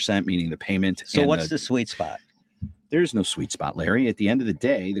 100%, meaning the payment? So what's the sweet spot? There's no sweet spot, Larry. At the end of the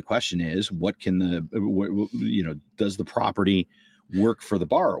day, the question is, what can does the property work for the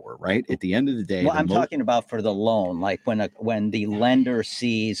borrower, right? At the end of the day, I'm talking about for the loan, like when the lender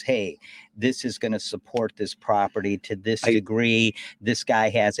sees, hey, this is going to support this property to this degree. This guy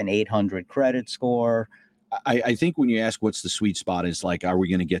has an 800 credit score. I think when you ask what's the sweet spot is like, are we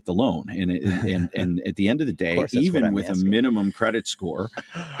going to get the loan? And at the end of the day, even with a minimum credit score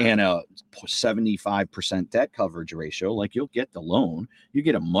and a 75% debt coverage ratio, like you'll get the loan, you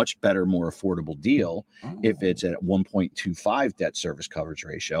get a much better, more affordable deal if it's at 1.25 debt service coverage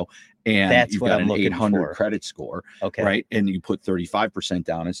ratio and you've got an 800 credit score, right? And you put 35%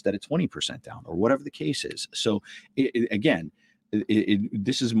 down instead of 20% down or whatever the case is. So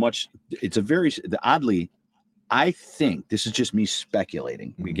this is much, it's a very, oddly, I think this is just me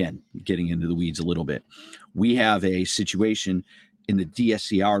speculating. Again, getting into the weeds a little bit. We have a situation in the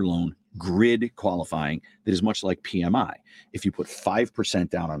DSCR loan grid qualifying that is much like PMI. If you put 5%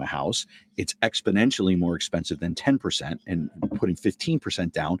 down on a house, it's exponentially more expensive than 10%, and putting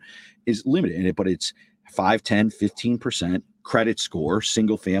 15% down is limited. But it's 5, 10, 15% credit score,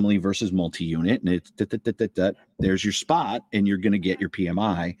 single family versus multi-unit, and it's there's your spot, and you're going to get your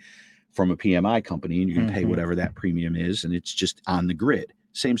PMI from a PMI company, and you're going to pay whatever that premium is, and it's just on the grid.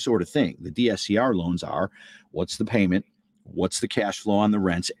 Same sort of thing. The DSCR loans are, what's the payment, what's the cash flow on the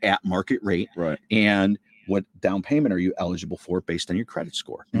rents at market rate, right, and what down payment are you eligible for based on your credit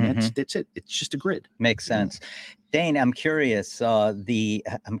score. And that's it. It's just a grid. Makes sense. Dain, I'm curious.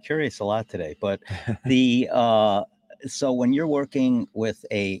 I'm curious a lot today, but so when you're working with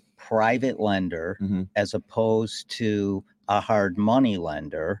a private lender as opposed to a hard money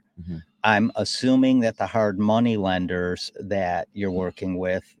lender, I'm assuming that the hard money lenders that you're working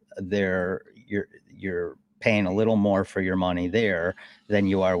with, you're paying a little more for your money there than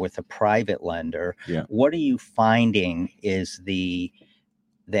you are with a private lender. Yeah. What are you finding is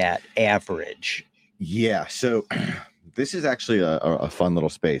that average? Yeah. So this is actually a fun little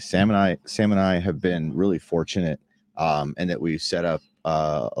space. Sam and I have been really fortunate in that we've set up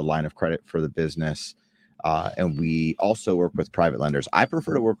a line of credit for the business. And we also work with private lenders. I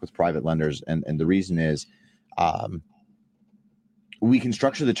prefer to work with private lenders. And the reason is we can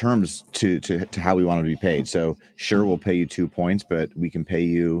structure the terms to how we want to be paid. So sure, we'll pay you 2 points, but we can pay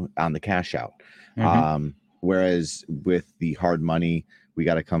you on the cash out. Whereas with the hard money, we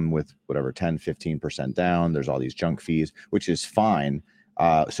got to come with whatever 10, 15% down. There's all these junk fees, which is fine.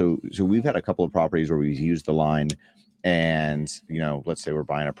 So we've had a couple of properties where we've used the line, and let's say we're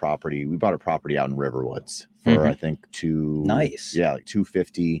buying a property. We bought a property out in Riverwoods for I think like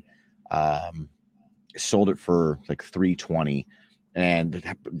 $250. Sold it for like $320, and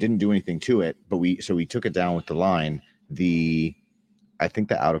didn't do anything to it. But we took it down with the line. I think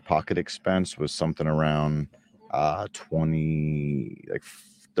the out-of-pocket expense was something around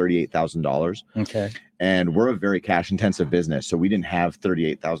 $38,000. Okay. And we're a very cash-intensive business, so we didn't have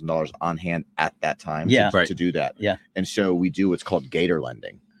 $38,000 on hand at that time to do that. Yeah. And so we do what's called gator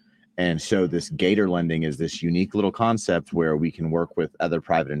lending. And so this gator lending is this unique little concept where we can work with other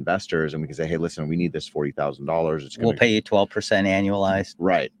private investors, and we can say, hey, listen, we need this $40,000. We'll pay you 12% annualized.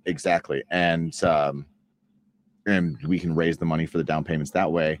 Right. Exactly. And we can raise the money for the down payments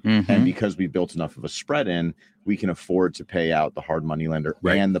that way. And because we built enough of a spread in, we can afford to pay out the hard money lender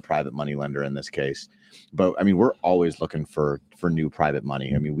and the private money lender in this case. But I mean, we're always looking for new private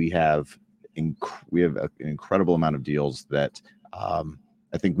money. I mean, we have an incredible amount of deals that I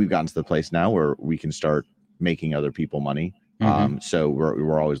think we've gotten to the place now where we can start making other people money. So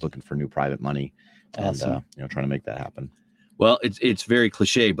we're always looking for new private money, and trying to make that happen. Well, it's very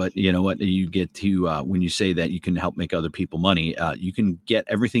cliche, but you know what? You get to when you say that you can help make other people money, you can get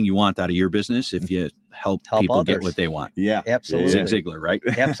everything you want out of your business if you help people others. get what they want. Yeah, absolutely. Zig Ziglar, right?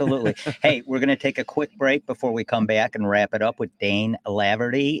 Absolutely. Hey, we're going to take a quick break before we come back and wrap it up with Dain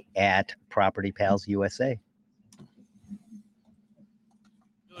Laverty at Property Pals USA.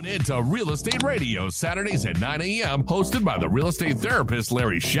 Tune in to Real Estate Radio Saturdays at 9 a.m. hosted by the real estate therapist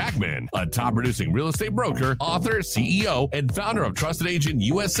Larry Shackman, a top producing real estate broker, author, CEO, and founder of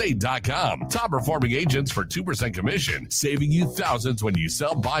TrustedAgentUSA.com. Top performing agents for 2% commission, saving you thousands when you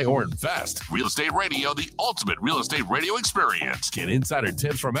sell, buy, or invest. Real Estate Radio, the ultimate real estate radio experience. Get insider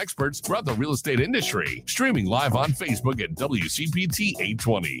tips from experts throughout the real estate industry. Streaming live on Facebook at WCPT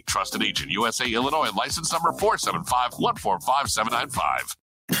 820. Trusted Agent USA, Illinois, license number 475-145795.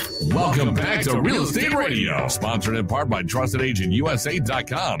 Welcome back to Real Estate Radio, sponsored in part by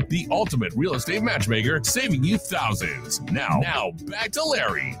TrustedAgentUSA.com, the ultimate real estate matchmaker, saving you thousands. Now back to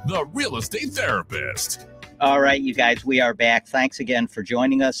Larry, the real estate therapist. All right, you guys, we are back. Thanks again for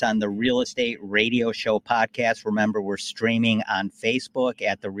joining us on the Real Estate Radio Show podcast. Remember, we're streaming on Facebook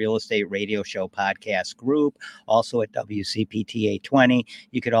at the Real Estate Radio Show podcast group, also at WCPT 820.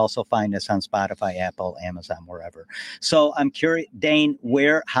 You could also find us on Spotify, Apple, Amazon, wherever. So I'm curious, Dain,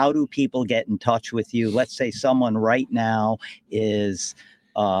 how do people get in touch with you? Let's say someone right now is,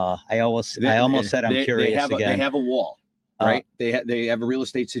 I almost said I'm curious again. They have a wall. Right, they have a real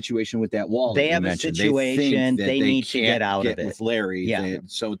estate situation with that wall. They have a situation. They need to get out of it with Larry. Yeah.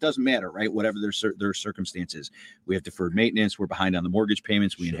 So it doesn't matter, right? Whatever their circumstances, we have deferred maintenance. We're behind on the mortgage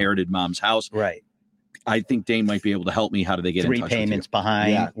payments. We inherited mom's house. Right. I think Dain might be able to help me. How do they get in touch with you? 3 payments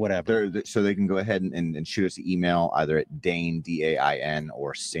behind, whatever. So they can go ahead and shoot us an email either at Dain, DAIN,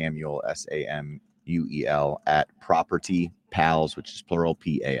 or Samuel, SAMUEL, at Property Pals, which is plural,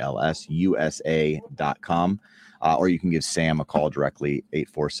 PALS, USA.com. Or you can give Sam a call directly,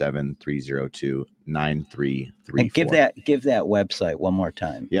 847-302-9334. And give that website one more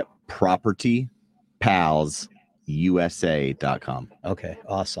time. Yep. PropertyPalsUSA.com. Okay,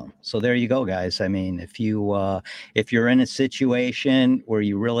 awesome. So there you go, guys. I mean, if you're in a situation where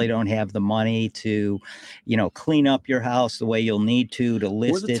you really don't have the money to, clean up your house the way you'll need to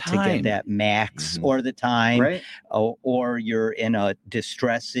list it to get that max, or the time, right? Or you're in a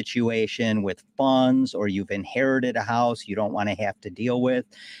distress situation with funds, or you've inherited a house you don't want to have to deal with,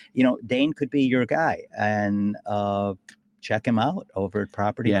 Dain could be your guy. And check him out over at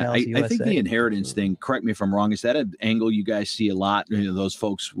Property Pals USA. I think the inheritance thing, correct me if I'm wrong, is that an angle you guys see a lot, those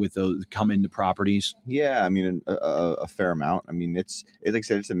folks with those come into properties? Yeah, I mean, a fair amount. I mean, it's like I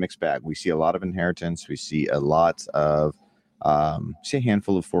said, it's a mixed bag. We see a lot of inheritance. We see a lot of, see a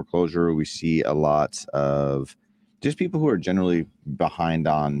handful of foreclosure. We see a lot of just people who are generally behind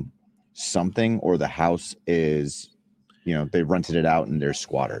on something, or the house is, they rented it out and they're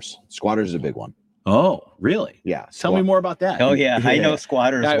squatters. Squatters is a big one. Oh, really? Yeah. Tell me more about that. Oh yeah, I know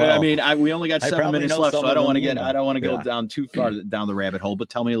squatters well. I mean, we only got 7 minutes left, so I don't want to go Yeah. down too far down the rabbit hole. But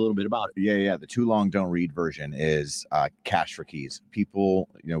tell me a little bit about it. Yeah. The too long don't read version is cash for keys. People,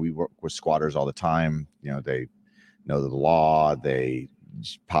 we work with squatters all the time. They know the law. They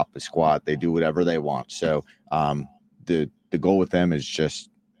just pop a squat. They do whatever they want. So the goal with them is just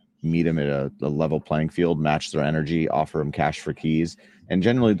meet them at a level playing field, match their energy, offer them cash for keys, and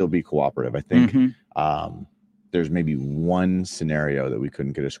generally they'll be cooperative. I think there's maybe one scenario that we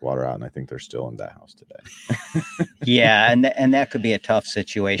couldn't get a squatter out, and I think they're still in that house today. Yeah, and that could be a tough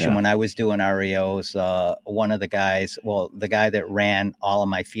situation. Yeah. When I was doing REOs, one of the guys, the guy that ran all of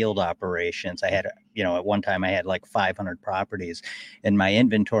my field operations, I had, at one time I had like 500 properties in my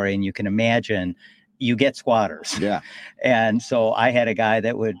inventory, and you can imagine you get squatters. Yeah. And so I had a guy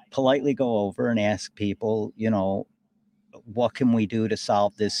that would politely go over and ask people, what can we do to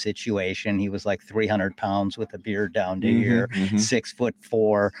solve this situation? He was like 300 pounds with a beard down to here,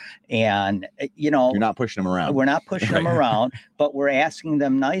 6'4". And, you're not pushing them around. We're not pushing them around, but we're asking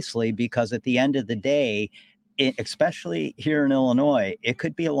them nicely, because at the end of the day, especially here in Illinois, it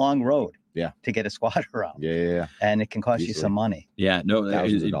could be a long road to get a squatter out. Yeah. And it can cost you some money. Yeah, no,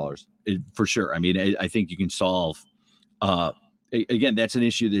 thousands of dollars. For sure. I mean, I think you can solve, again, that's an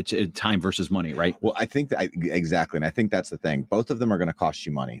issue that's time versus money, right? Well, I think that exactly. And I think that's the thing. Both of them are going to cost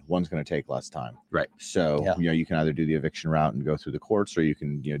you money. One's going to take less time. Right. So, you can either do the eviction route and go through the courts, or you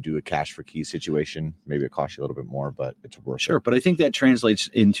can, do a cash for key situation. Maybe it costs you a little bit more, but it's worth it. Sure. But I think that translates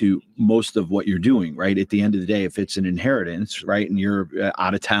into most of what you're doing, right? At the end of the day, if it's an inheritance, right, and you're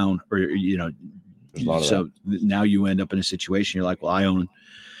out of town, or, so now you end up in a situation, you're like, well, I own,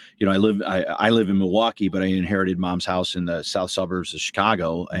 I live in Milwaukee, but I inherited mom's house in the south suburbs of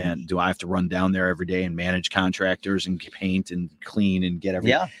Chicago. And do I have to run down there every day and manage contractors and paint and clean and get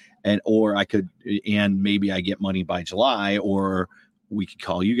everything? Yeah. Or I could, and maybe I get money by July, or we could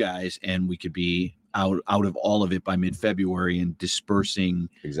call you guys and we could be out of all of it by mid-February and dispersing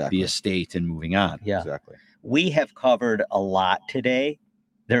the estate and moving on. Yeah, exactly. We have covered a lot today.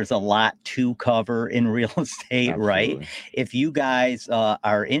 There's a lot to cover in real estate, right? If you guys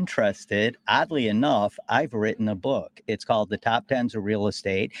are interested, oddly enough, I've written a book. It's called The Top 10s of Real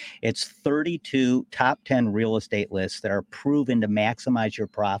Estate. It's 32 top 10 real estate lists that are proven to maximize your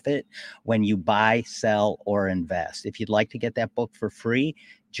profit when you buy, sell, or invest. If you'd like to get that book for free,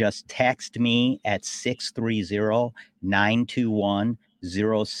 just text me at 630-921-0611,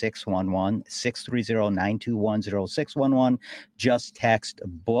 630-921-0611. Just text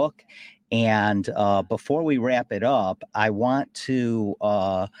book. And before we wrap it up, I want to,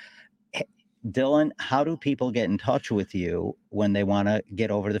 Dylan, how do people get in touch with you when they want to get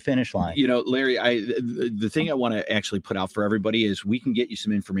over the finish line? Larry, the thing I want to actually put out for everybody is we can get you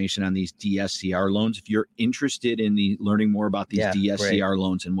some information on these DSCR loans. If you're interested in learning more about these DSCR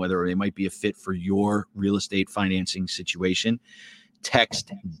loans and whether they might be a fit for your real estate financing situation,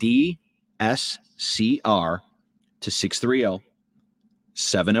 text DSCR to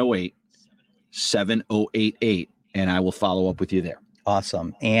 630-708-7088, and I will follow up with you there.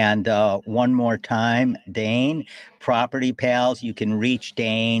 Awesome. And one more time, Dain, Property Pals, you can reach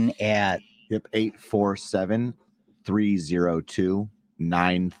Dain at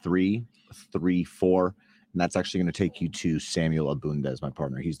 847-302-9334. And that's actually going to take you to Samuel Abundez, my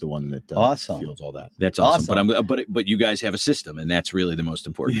partner. He's the one that fields all that. That's awesome. But you guys have a system, and that's really the most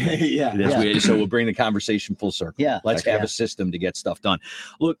important thing. So we'll bring the conversation full circle. Yeah. Let's have a system to get stuff done.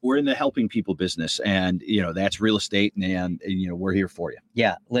 Look, we're in the helping people business, and that's real estate, and we're here for you.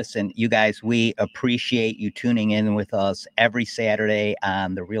 Yeah. Listen, you guys, we appreciate you tuning in with us every Saturday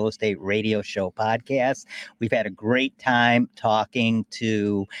on the Real Estate Radio Show podcast. We've had a great time talking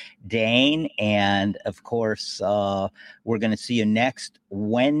to Dain, and of course, we're going to see you next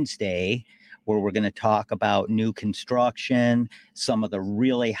Wednesday, where we're going to talk about new construction, some of the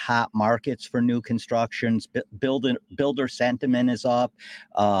really hot markets for new constructions. Builder sentiment is up.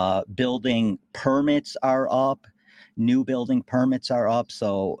 Building permits are up. New building permits are up.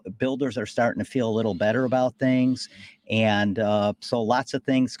 So builders are starting to feel a little better about things. And so lots of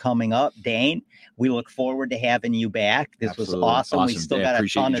things coming up. Dain, we look forward to having you back. This was awesome. We still got a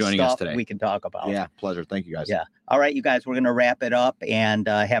ton of stuff we can talk about. Yeah, pleasure. Thank you, guys. Yeah. All right, you guys, we're going to wrap it up, and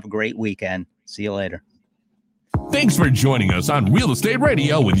have a great weekend. See you later. Thanks for joining us on Real Estate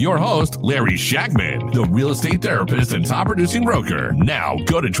Radio with your host, Larry Shackman, the real estate therapist and top producing broker. Now,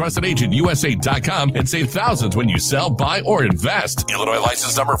 go to trustedagentUSA.com and save thousands when you sell, buy, or invest. Illinois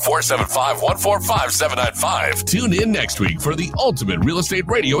license number 475-145-795. Tune in next week for the ultimate real estate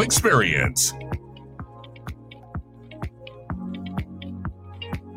radio experience.